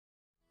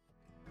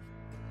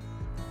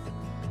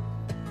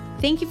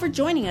Thank you for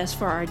joining us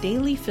for our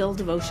Daily Fill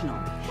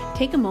devotional.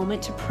 Take a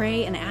moment to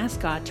pray and ask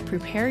God to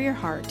prepare your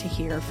heart to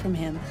hear from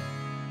Him.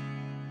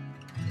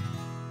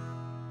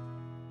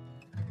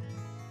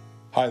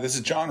 Hi, this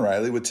is John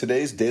Riley with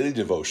today's daily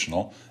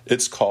devotional.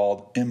 It's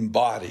called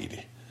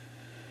Embodied.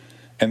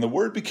 And the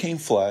Word became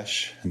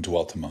flesh and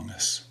dwelt among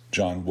us.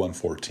 John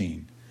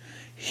 1:14.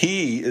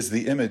 He is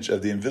the image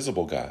of the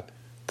invisible God.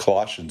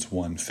 Colossians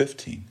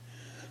 1:15.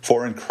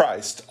 For in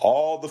Christ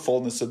all the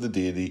fullness of the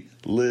deity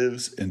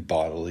lives in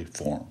bodily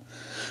form.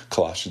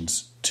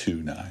 Colossians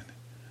 2:9.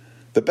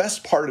 The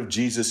best part of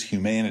Jesus'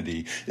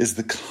 humanity is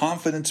the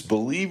confidence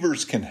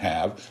believers can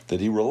have that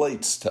He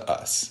relates to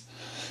us.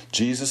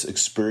 Jesus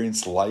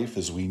experienced life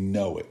as we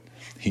know it.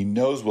 He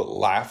knows what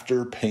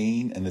laughter,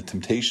 pain, and the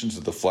temptations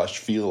of the flesh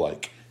feel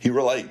like. He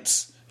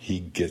relates. He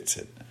gets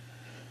it.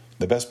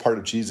 The best part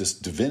of Jesus'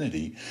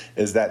 divinity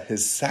is that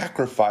His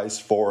sacrifice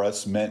for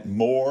us meant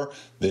more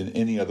than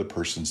any other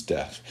person's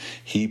death.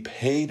 He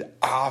paid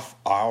off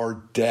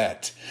our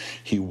debt.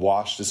 He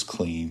washed us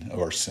clean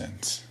of our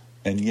sins.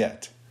 And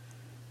yet,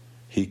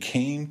 He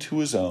came to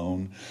His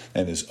own,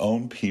 and His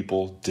own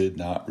people did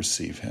not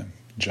receive Him.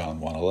 John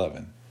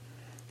 1:11.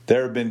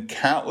 There have been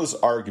countless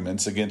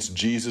arguments against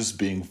Jesus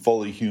being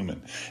fully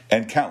human,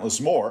 and countless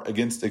more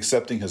against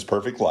accepting His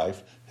perfect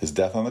life, His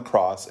death on the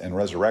cross, and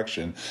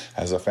resurrection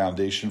as a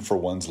foundation for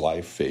one's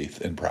life,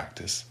 faith, and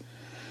practice.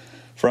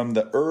 From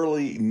the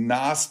early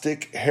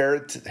Gnostic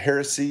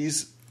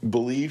heresies,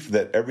 belief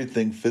that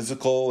everything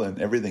physical and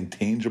everything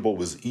tangible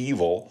was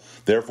evil,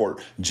 therefore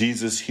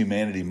Jesus'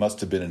 humanity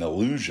must have been an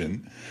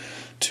illusion,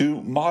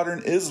 to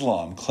modern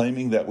Islam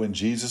claiming that when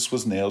Jesus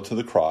was nailed to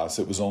the cross,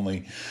 it was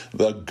only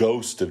the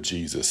ghost of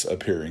Jesus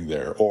appearing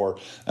there, or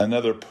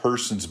another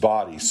person's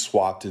body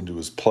swapped into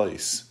his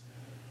place.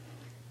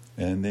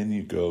 And then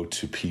you go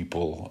to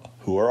people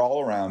who are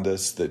all around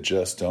us that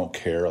just don't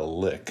care a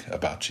lick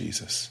about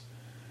Jesus.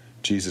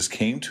 Jesus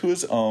came to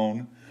His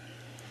own,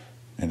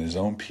 and His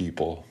own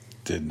people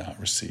did not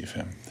receive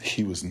Him.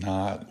 He was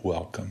not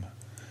welcome.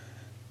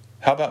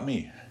 How about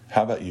me?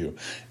 How about you?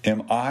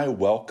 Am I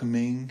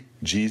welcoming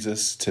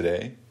Jesus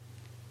today?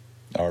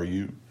 Are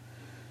you?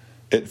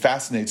 It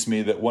fascinates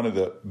me that one of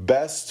the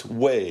best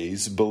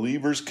ways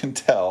believers can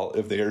tell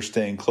if they are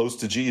staying close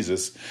to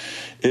Jesus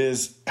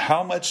is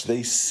how much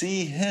they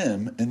see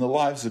Him in the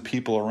lives of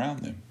people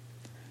around them.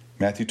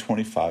 Matthew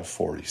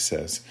 25:40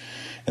 says,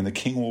 and the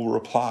King will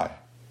reply,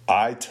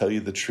 I tell you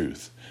the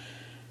truth.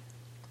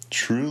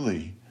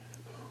 Truly,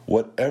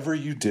 whatever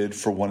you did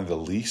for one of the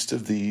least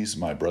of these,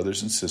 my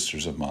brothers and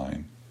sisters of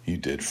mine, you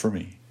did for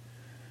me.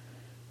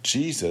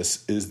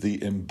 Jesus is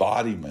the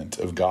embodiment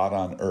of God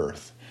on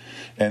earth.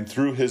 And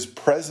through His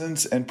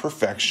presence and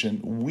perfection,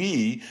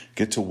 we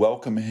get to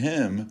welcome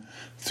Him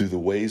through the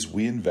ways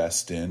we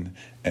invest in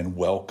and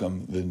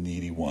welcome the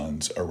needy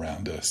ones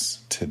around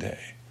us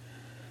today.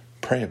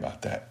 Pray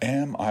about that.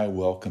 Am I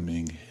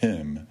welcoming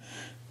Him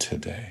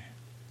today?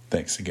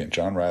 Thanks again.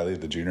 John Riley,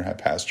 the junior high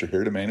pastor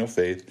here at Emmanuel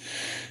Faith,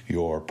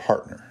 your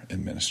partner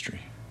in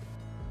ministry.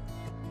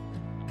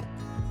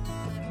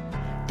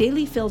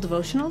 Daily Fill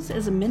Devotionals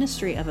is a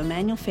ministry of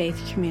Emmanuel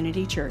Faith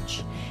Community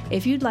Church.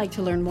 If you'd like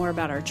to learn more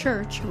about our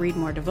church, read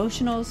more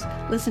devotionals,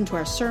 listen to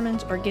our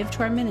sermons, or give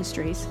to our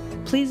ministries,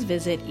 please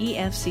visit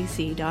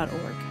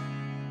efcc.org.